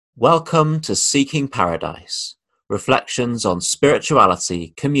Welcome to Seeking Paradise, reflections on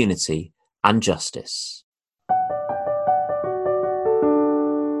spirituality, community, and justice.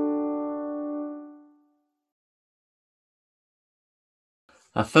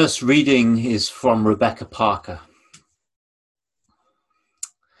 Our first reading is from Rebecca Parker.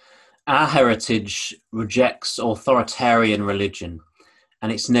 Our heritage rejects authoritarian religion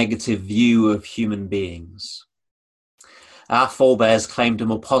and its negative view of human beings. Our forebears claimed a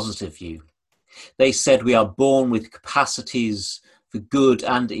more positive view. They said we are born with capacities for good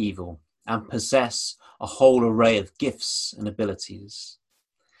and evil and possess a whole array of gifts and abilities.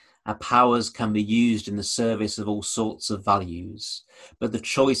 Our powers can be used in the service of all sorts of values, but the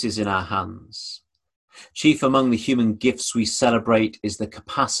choice is in our hands. Chief among the human gifts we celebrate is the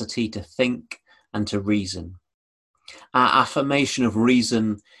capacity to think and to reason. Our affirmation of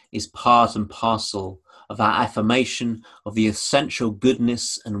reason is part and parcel of our affirmation of the essential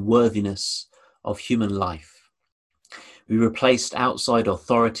goodness and worthiness of human life. We replaced outside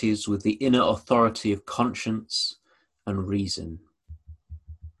authorities with the inner authority of conscience and reason.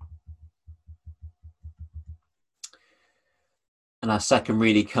 And our second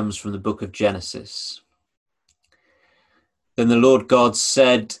reading comes from the book of Genesis. Then the Lord God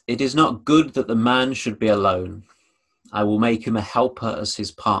said, "It is not good that the man should be alone. I will make him a helper as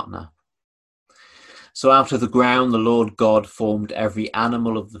his partner." So out of the ground the Lord God formed every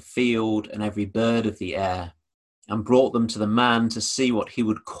animal of the field and every bird of the air, and brought them to the man to see what he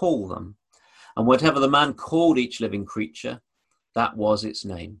would call them. And whatever the man called each living creature, that was its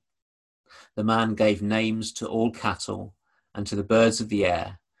name. The man gave names to all cattle, and to the birds of the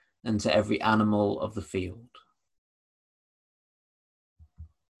air, and to every animal of the field.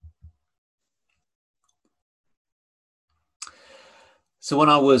 So when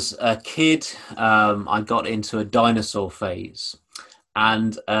I was a kid, I got into a dinosaur phase,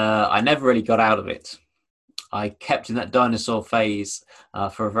 and I never really got out of it. I kept in that dinosaur phase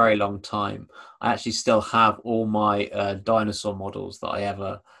for a very long time. I actually still have all my dinosaur models that I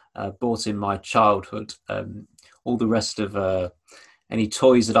ever bought in my childhood. All the rest of any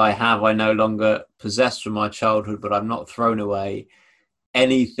toys that I have, I no longer possess from my childhood, but I've not thrown away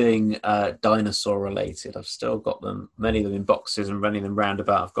anything dinosaur related. I've still got them, many of them in boxes and running them round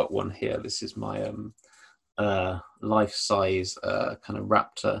about. I've got one here. This is my life-size kind of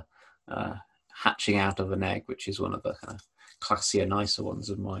raptor hatching out of an egg, which is one of the kind of classier, nicer ones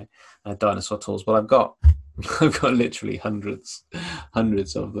of my dinosaur toys. But I've got literally hundreds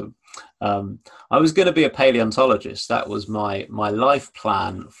of them. I was going to be a paleontologist. That was my life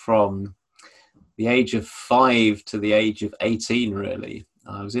plan from the age of 5 to the age of 18, really.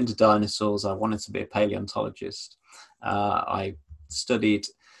 I was into dinosaurs. I wanted to be a paleontologist. I studied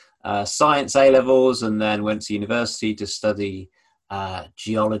science A-levels and then went to university to study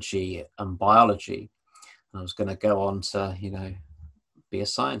geology and biology. I was going to go on to, be a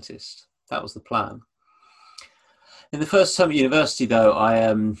scientist. That was the plan. In the first term at university, though,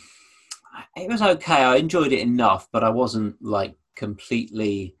 it was okay. I enjoyed it enough, but I wasn't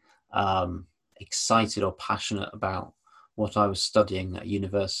completely excited or passionate about what I was studying at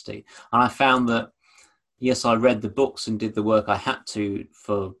university. And I found that, yes, I read the books and did the work I had to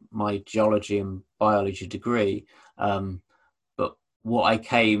for my geology and biology degree, but what I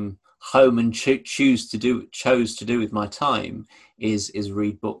came home and chose to do with my time is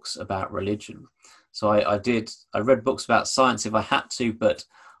read books about religion. So I read books about science if I had to, but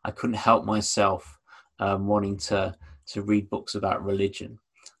I couldn't help myself wanting to read books about religion.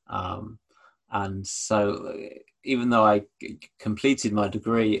 And so even though I completed my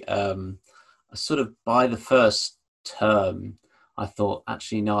degree, sort of by the first term, I thought,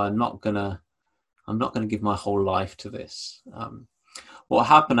 actually, no, I'm not gonna give my whole life to this. What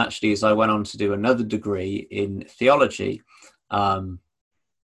happened actually is I went on to do another degree in theology,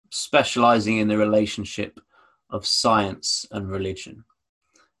 specializing in the relationship of science and religion.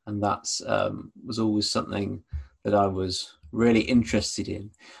 And that's was always something that I was really interested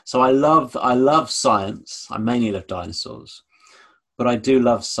in. So I love science. I mainly love dinosaurs, but I do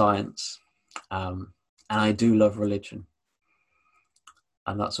love science, and I do love religion.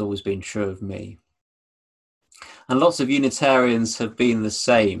 And that's always been true of me. And lots of Unitarians have been the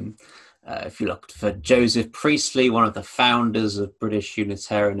same. If you look for Joseph Priestley, one of the founders of British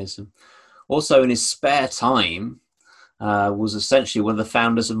Unitarianism, also in his spare time, was essentially one of the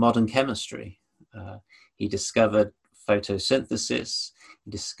founders of modern chemistry. He discovered photosynthesis.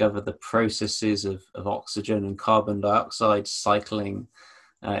 He discovered the processes of oxygen and carbon dioxide cycling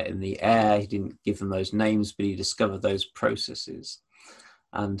in the air. He didn't give them those names, but he discovered those processes.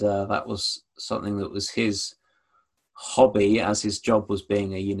 And that was something that was his hobby, as his job was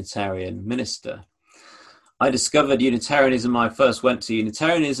being a Unitarian minister. I discovered Unitarianism. I first went to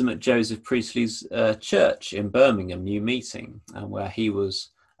Unitarianism at Joseph Priestley's church in Birmingham, New Meeting, where he was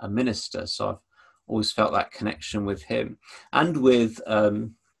a minister. So I've always felt that connection with him, and with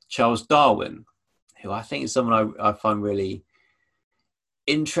Charles Darwin, who I think is someone I find really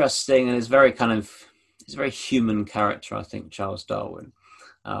interesting, and is very he's a very human character, I think, Charles Darwin.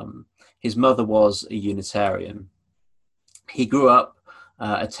 His mother was a Unitarian. He grew up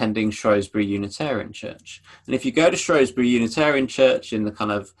attending Shrewsbury Unitarian Church. And if you go to Shrewsbury Unitarian Church in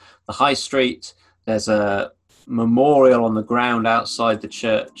the high street, there's a memorial on the ground outside the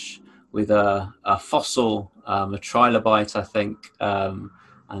church with a fossil, a trilobite, I think,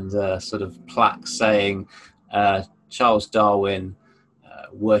 and a sort of plaque saying Charles Darwin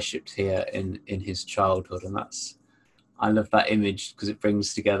worshipped here in his childhood. And I love that image because it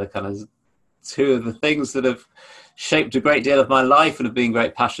brings together kind of two of the things that have shaped a great deal of my life and have been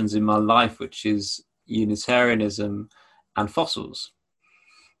great passions in my life, which is Unitarianism and fossils.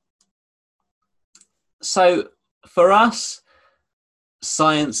 So for us,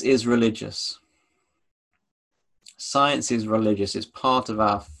 science is religious. Science is religious. It's part of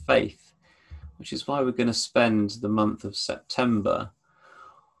our faith, which is why we're going to spend the month of September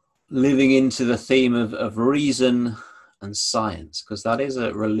living into the theme of reason and science, because that is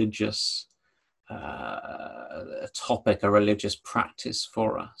a religious topic, a religious practice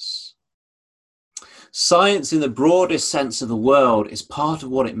for us. Science, in the broadest sense of the word, is part of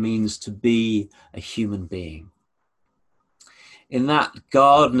what it means to be a human being. In that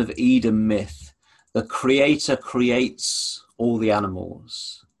Garden of Eden myth, the Creator creates all the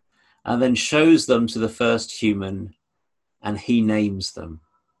animals and then shows them to the first human, and he names them.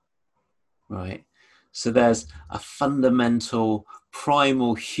 Right? So there's a fundamental,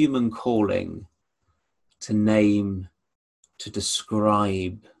 primal human calling to name, to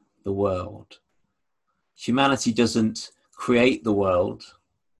describe the world. Humanity doesn't create the world,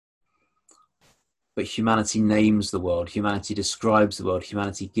 but humanity names the world. Humanity describes the world.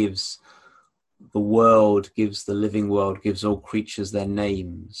 Humanity gives the world, gives the living world, gives all creatures their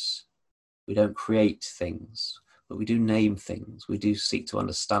names. We don't create things, but we do name things. We do seek to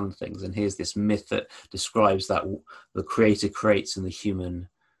understand things. And here's this myth that describes that the Creator creates and the human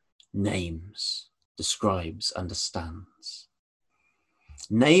names, describes, understands.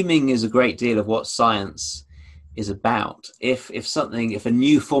 Naming is a great deal of what science is about. If a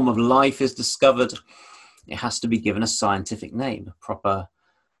new form of life is discovered, it has to be given a scientific name, a proper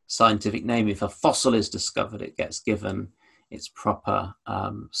scientific name. If a fossil is discovered, it gets given its proper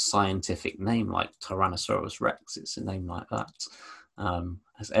scientific name, like Tyrannosaurus Rex. It's a name like that.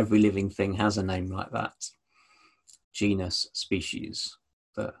 As every living thing has a name like that. Genus, species,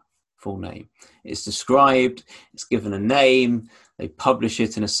 the full name. It's described, it's given a name, they publish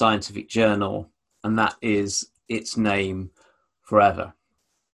it in a scientific journal, and that is its name forever.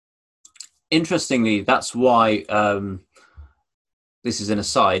 Interestingly, that's why, this is an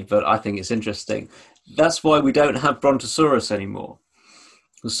aside, but I think it's interesting, that's why we don't have Brontosaurus anymore.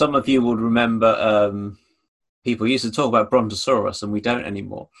 Because some of you would remember people used to talk about Brontosaurus, and we don't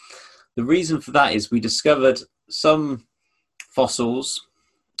anymore. The reason for that is we discovered some fossils,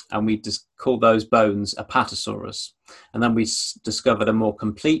 and we just called those bones Apatosaurus. And then we discovered a more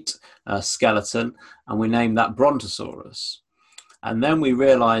complete skeleton, and we named that Brontosaurus. And then we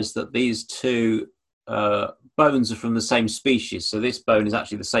realized that these two bones are from the same species. So this bone is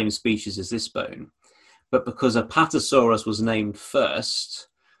actually the same species as this bone. But because Apatosaurus was named first,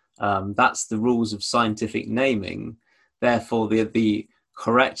 that's the rules of scientific naming. Therefore, the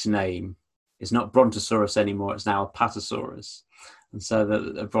correct name is not Brontosaurus anymore, it's now Apatosaurus. And so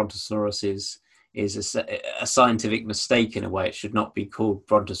the Brontosaurus is a scientific mistake in a way. It should not be called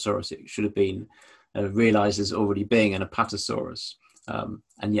Brontosaurus. It should have been realized as already being an Apatosaurus.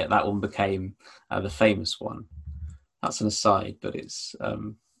 And yet that one became the famous one. That's an aside, but it's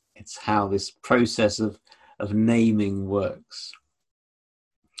how this process of naming works.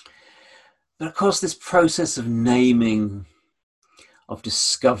 But of course, this process of naming, of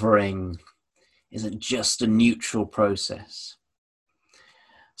discovering, isn't just a neutral process.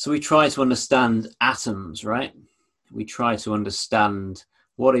 So we try to understand atoms, right? We try to understand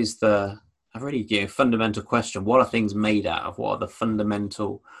what is the fundamental question. What are things made out of? What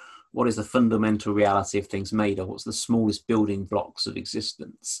is the fundamental reality of things made of? What's the smallest building blocks of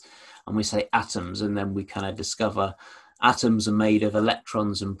existence? And we say atoms, and then we kind of discover atoms are made of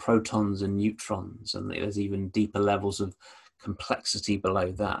electrons and protons and neutrons, and there's even deeper levels of complexity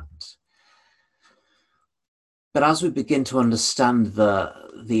below that. But as we begin to understand the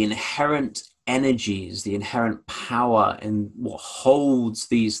inherent energies, the inherent power in what holds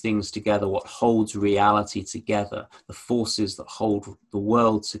these things together, what holds reality together, the forces that hold the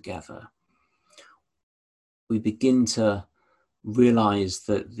world together, we begin to realize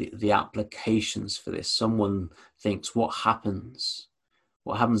that the applications for this. Someone thinks, what happens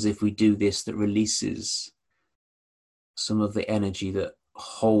if we do this that releases some of the energy that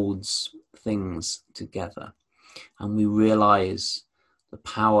holds things together? And we realize the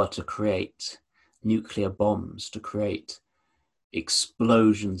power to create nuclear bombs, to create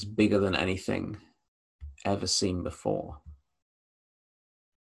explosions bigger than anything ever seen before.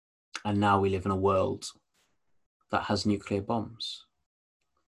 And now we live in a world that has nuclear bombs.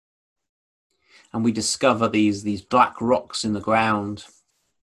 And we discover these black rocks in the ground,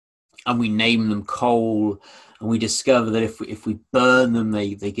 and we name them coal, and we discover that if we burn them,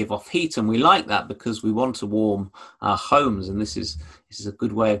 they give off heat, and we like that because we want to warm our homes, and this is a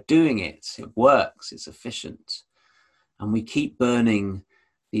good way of doing it. It works, it's efficient. And we keep burning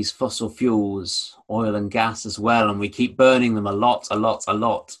these fossil fuels, oil and gas as well, and we keep burning them a lot,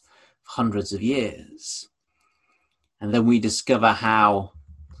 for hundreds of years. And then we discover how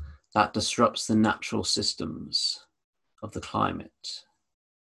that disrupts the natural systems of the climate,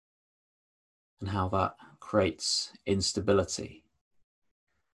 and how that creates instability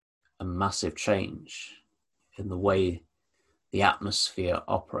and massive change in the way the atmosphere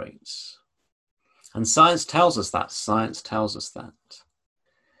operates. And science tells us that.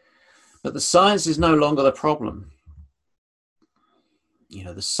 But the science is no longer the problem. You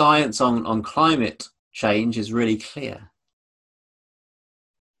know, the science on climate change is really clear.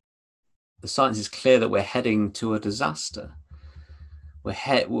 The science is clear that we're heading to a disaster.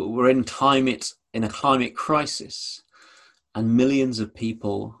 We're in a climate crisis, and millions of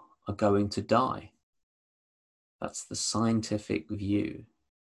people are going to die. That's the scientific view.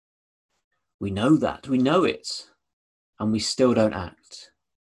 We know that, we know it, and we still don't act.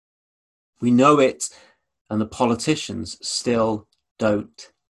 We know it, and the politicians still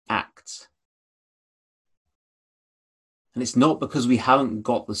don't act. And it's not because we haven't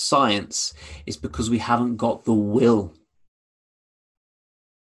got the science, it's because we haven't got the will.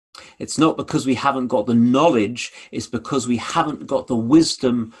 It's not because we haven't got the knowledge, it's because we haven't got the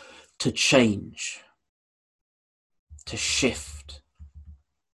wisdom to change, to shift.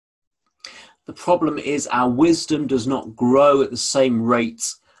 The problem is our wisdom does not grow at the same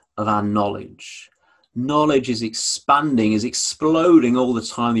rate of our knowledge. Knowledge is expanding, is exploding all the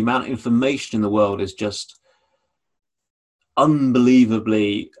time. The amount of information in the world is just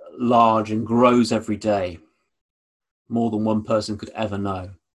unbelievably large and grows every day, more than one person could ever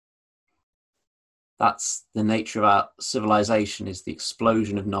know. That's the nature of our civilization, is the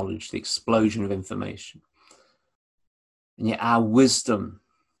explosion of knowledge, the explosion of information. And yet our wisdom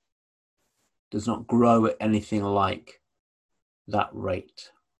does not grow at anything like that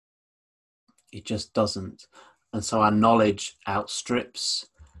rate. It just doesn't. And so our knowledge outstrips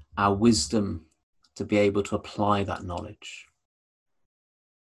our wisdom to be able to apply that knowledge.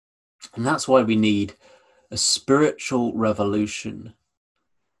 And that's why we need a spiritual revolution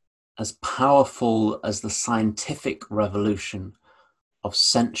as powerful as the scientific revolution of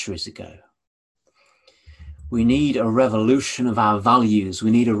centuries ago. We need a revolution of our values.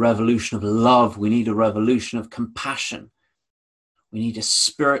 We need a revolution of love. We need a revolution of compassion. We need a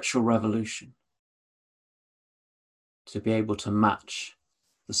spiritual revolution to be able to match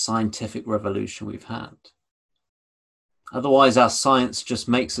the scientific revolution we've had. Otherwise, our science just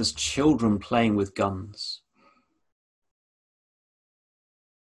makes us children playing with guns.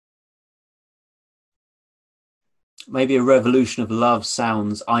 Maybe a revolution of love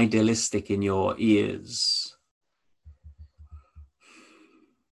sounds idealistic in your ears.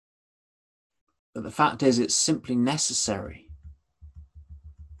 But the fact is, it's simply necessary.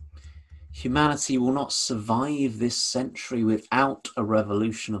 Humanity will not survive this century without a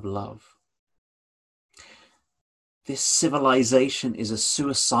revolution of love. This civilization is a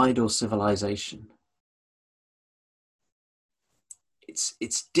suicidal civilization. It's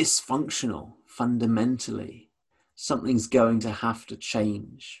dysfunctional fundamentally. Something's going to have to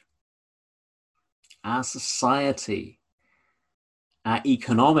change. Our society, our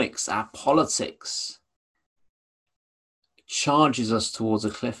economics, our politics charges us towards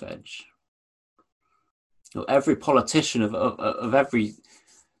a cliff edge. Every politician of every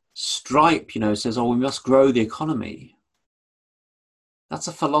stripe, says, "Oh, we must grow the economy." That's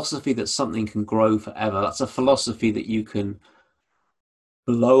a philosophy that something can grow forever. That's a philosophy that you can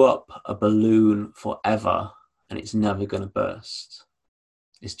blow up a balloon forever and it's never going to burst.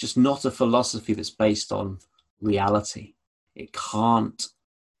 It's just not a philosophy that's based on reality. It can't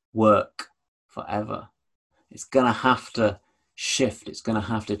work forever. It's going to have to shift. It's going to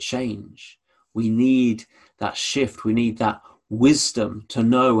have to change. We need that shift. We need that wisdom to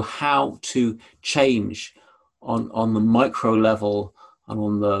know how to change on the micro level and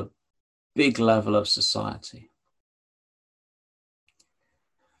on the big level of society.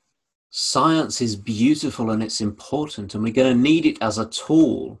 Science is beautiful and it's important, and we're going to need it as a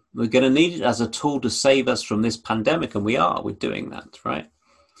tool. We're going to need it as a tool to save us from this pandemic, and we're doing that, right?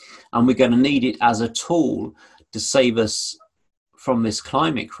 And we're going to need it as a tool to save us from this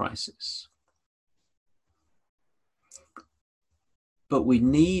climate crisis. But we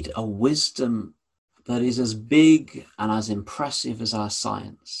need a wisdom that is as big and as impressive as our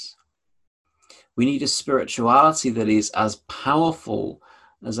science. We need a spirituality that is as powerful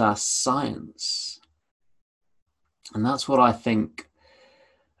as our science. And that's what I think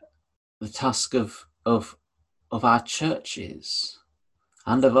the task of our church is,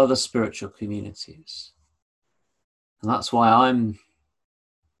 and of other spiritual communities. And that's why I'm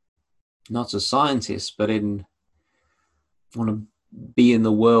not a scientist, but want to be in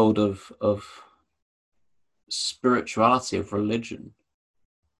the world of spirituality, of religion,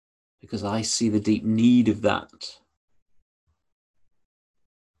 because I see the deep need of that.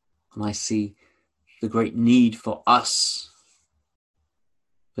 And I see the great need for us,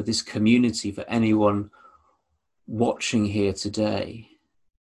 for this community, for anyone watching here today,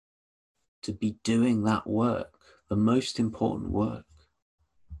 to be doing that work, the most important work.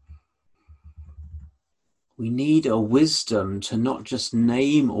 We need a wisdom to not just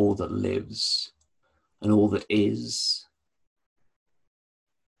name all that lives and all that is,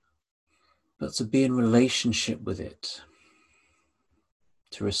 but to be in relationship with it,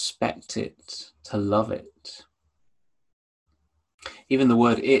 to respect it, to love it. Even the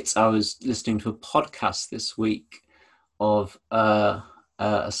word "it," I was listening to a podcast this week of a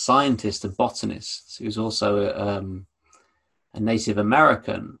scientist, a botanist, who's also a Native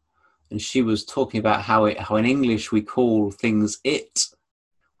American, and she was talking about how in English we call things "it."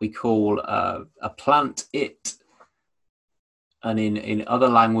 We call a plant "it," and in other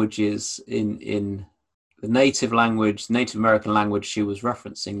languages, in the native American language she was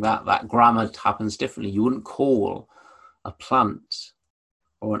referencing, that grammar happens differently. You wouldn't call a plant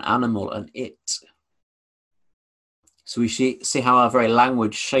or an animal an "it." So we see how our very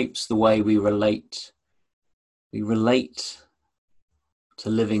language shapes the way we relate. We relate to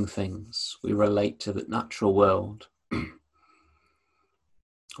living things. We relate to the natural world.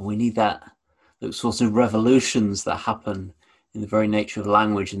 We need those sorts of revolutions that happen in the very nature of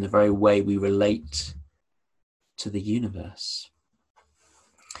language, in the very way we relate to the universe.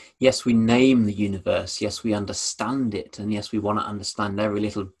 Yes, we name the universe. Yes, we understand it. And yes, we want to understand every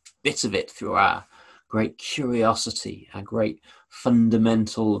little bit of it through our great curiosity, our great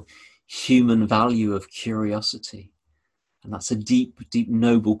fundamental human value of curiosity. And that's a deep, deep,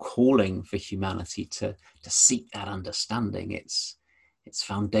 noble calling for humanity to seek that understanding. It's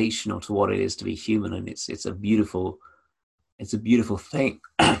foundational to what it is to be human, and it's a beautiful thing.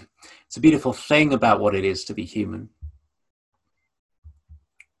 It's a beautiful thing about what it is to be human.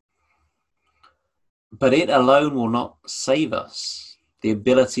 But it alone will not save us. The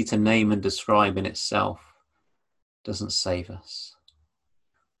ability to name and describe in itself doesn't save us.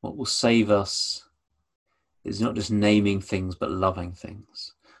 What will save us is not just naming things, but loving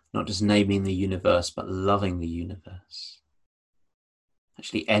things. Not just naming the universe, but loving the universe.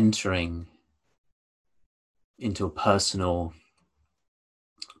 Actually entering into a personal,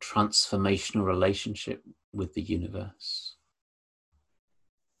 transformational relationship with the universe.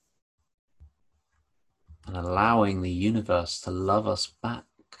 And allowing the universe to love us back.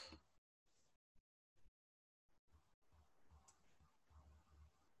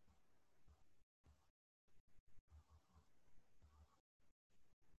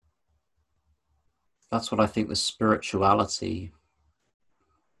 That's what I think the spirituality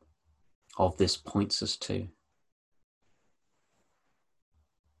of this points us to.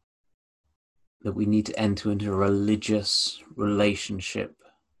 That we need to enter into a religious relationship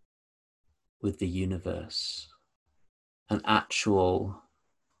with the universe, an actual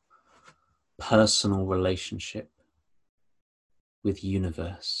personal relationship with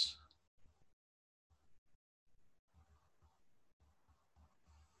universe.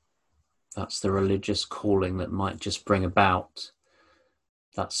 That's the religious calling that might just bring about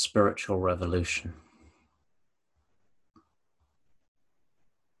that spiritual revolution.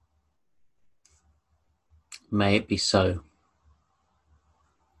 May it be so.